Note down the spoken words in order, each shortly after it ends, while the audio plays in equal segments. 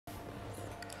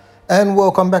And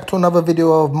welcome back to another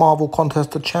video of Marvel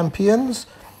Contest of Champions.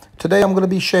 Today I'm going to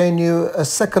be showing you a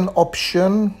second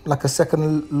option, like a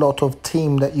second lot of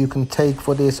team that you can take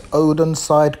for this Odin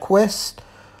side quest.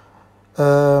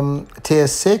 Tier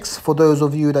 6, for those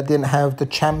of you that didn't have the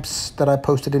champs that I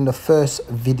posted in the first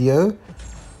video.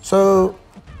 So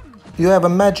you have a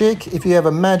magic. If you have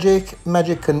a magic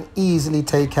can easily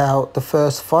take out the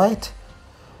first fight.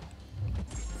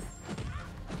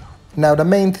 Now, the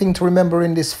main thing to remember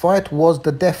in this fight was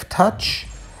the death touch,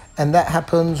 and that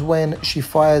happens when she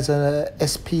fires a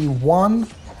SP1.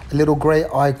 A little grey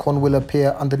icon will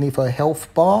appear underneath her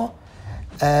health bar,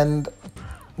 and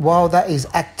while that is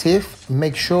active,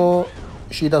 make sure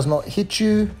she does not hit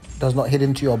you, does not hit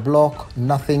into your block,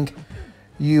 nothing.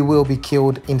 You will be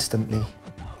killed instantly.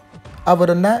 Other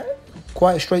than that,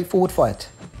 quite a straightforward fight.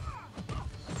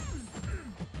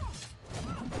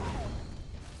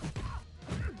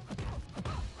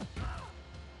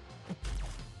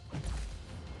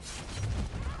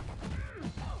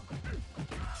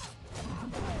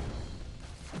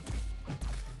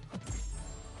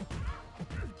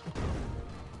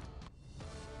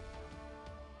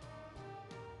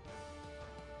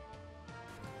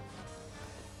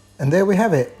 And there we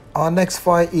have it. Our next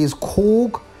fight is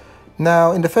Korg.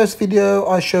 Now, in the first video,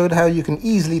 I showed how you can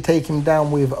easily take him down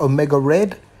with Omega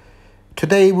Red.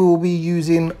 Today, we will be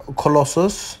using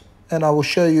Colossus, and I will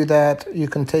show you that you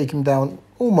can take him down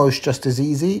almost just as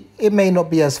easy. It may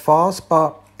not be as fast,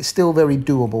 but it's still very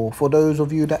doable. For those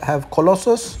of you that have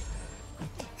Colossus,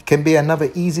 it can be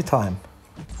another easy time.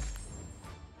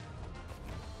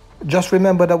 Just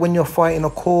remember that when you're fighting a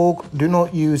Korg, do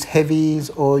not use heavies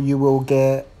or you will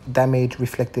get damage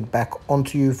reflected back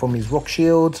onto you from his rock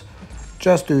shields.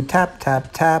 Just do tap,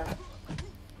 tap, tap,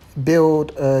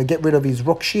 build, get rid of his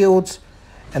rock shields,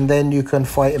 and then you can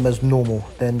fight him as normal.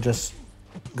 Then just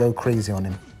go crazy on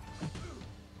him.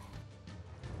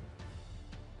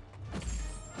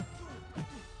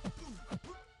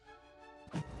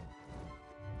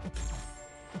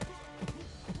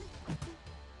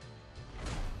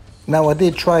 Now, I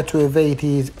did try to evade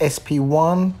his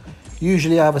SP1.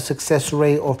 Usually I have a success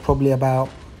rate of probably about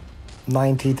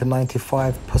 90 to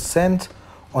 95%.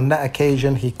 On that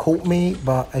occasion, he caught me,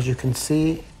 but as you can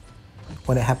see,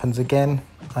 when it happens again,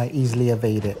 I easily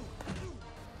evade it.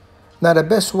 Now, the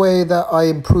best way that I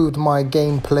improved my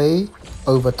gameplay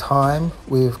over time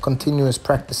with continuous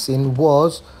practicing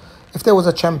was, if there was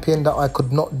a champion that I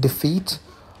could not defeat,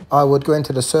 I would go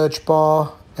into the search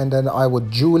bar and then I would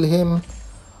duel him.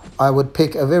 I would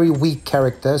pick a very weak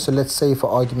character, so let's say for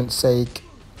argument's sake,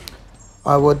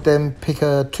 I would then pick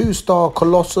a 2-star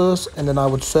Colossus, and then I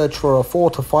would search for a 4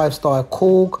 to 5-star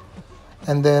Korg,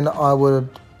 and then I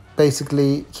would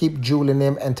basically keep dueling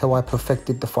him until I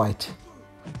perfected the fight.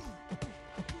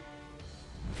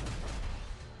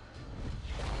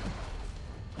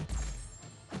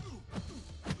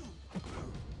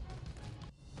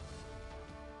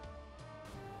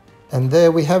 And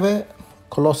there we have it.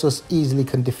 Colossus easily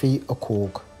can defeat a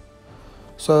Korg.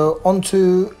 So on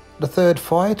to the third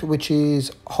fight, which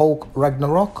is Hulk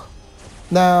Ragnarok.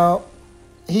 Now,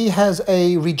 he has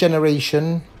a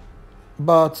regeneration,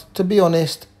 but to be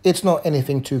honest, it's not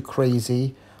anything too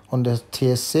crazy on the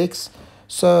tier 6.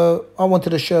 So I wanted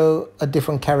to show a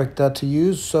different character to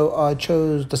use, so I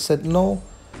chose the Sentinel.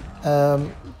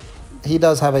 He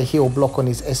does have a heal block on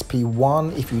his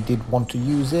SP1 if you did want to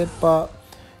use it, but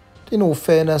in all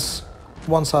fairness,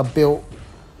 once I built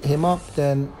him up,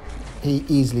 then he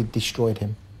easily destroyed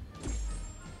him.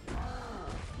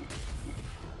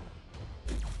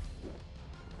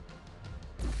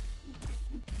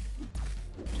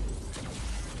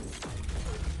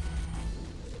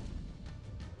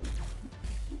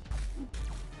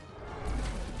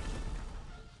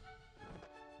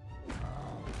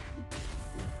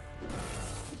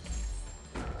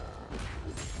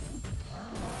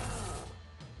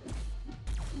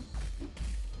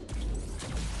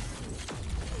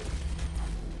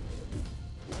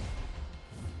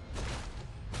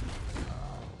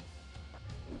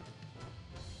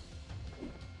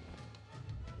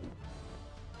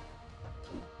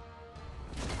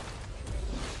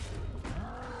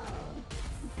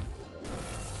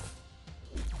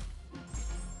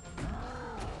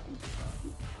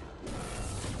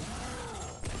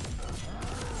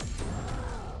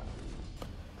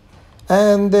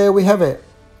 And there we have it.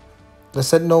 The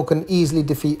Sentinel can easily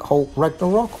defeat Hulk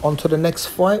Ragnarok. On to the next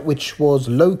fight, which was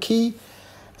Loki.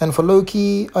 And for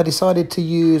Loki, I decided to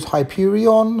use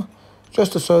Hyperion,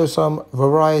 just to show some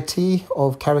variety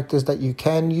of characters that you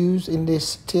can use in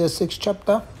this tier 6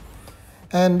 chapter.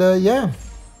 And yeah,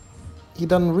 he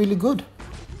done really good.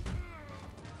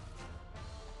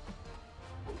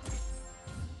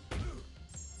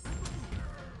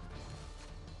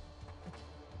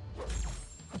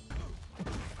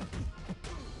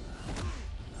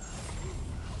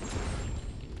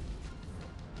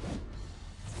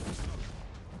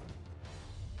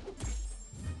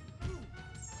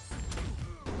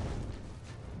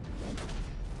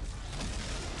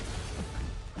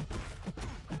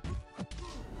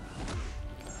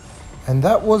 And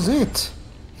that was it.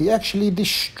 He actually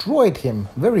destroyed him.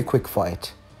 Very quick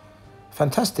fight.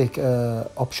 Fantastic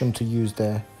option to use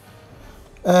there.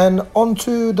 And on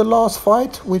to the last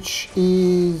fight, which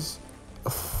is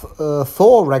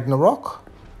Thor Ragnarok.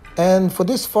 And for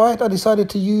this fight, I decided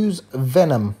to use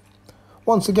Venom.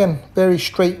 Once again, very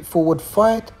straightforward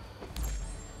fight.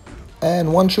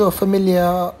 And once you're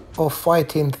familiar of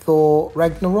fighting Thor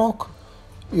Ragnarok,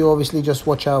 you obviously just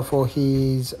watch out for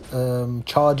his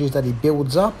charges that he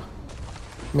builds up.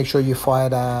 Make sure you fire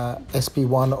that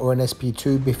SP1 or an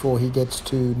SP2 before he gets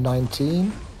to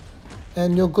 19.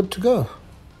 And you're good to go.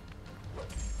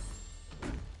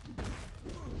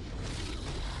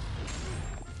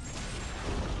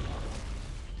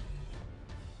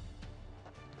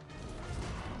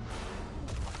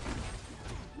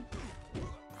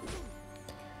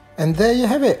 And there you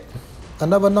have it.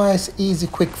 Another nice, easy,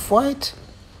 quick fight.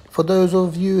 For those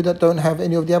of you that don't have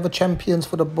any of the other champions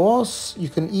for the boss, you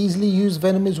can easily use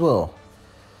Venom as well.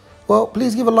 Well,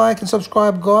 please give a like and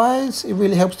subscribe, guys. It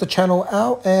really helps the channel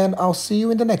out, and I'll see you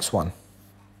in the next one.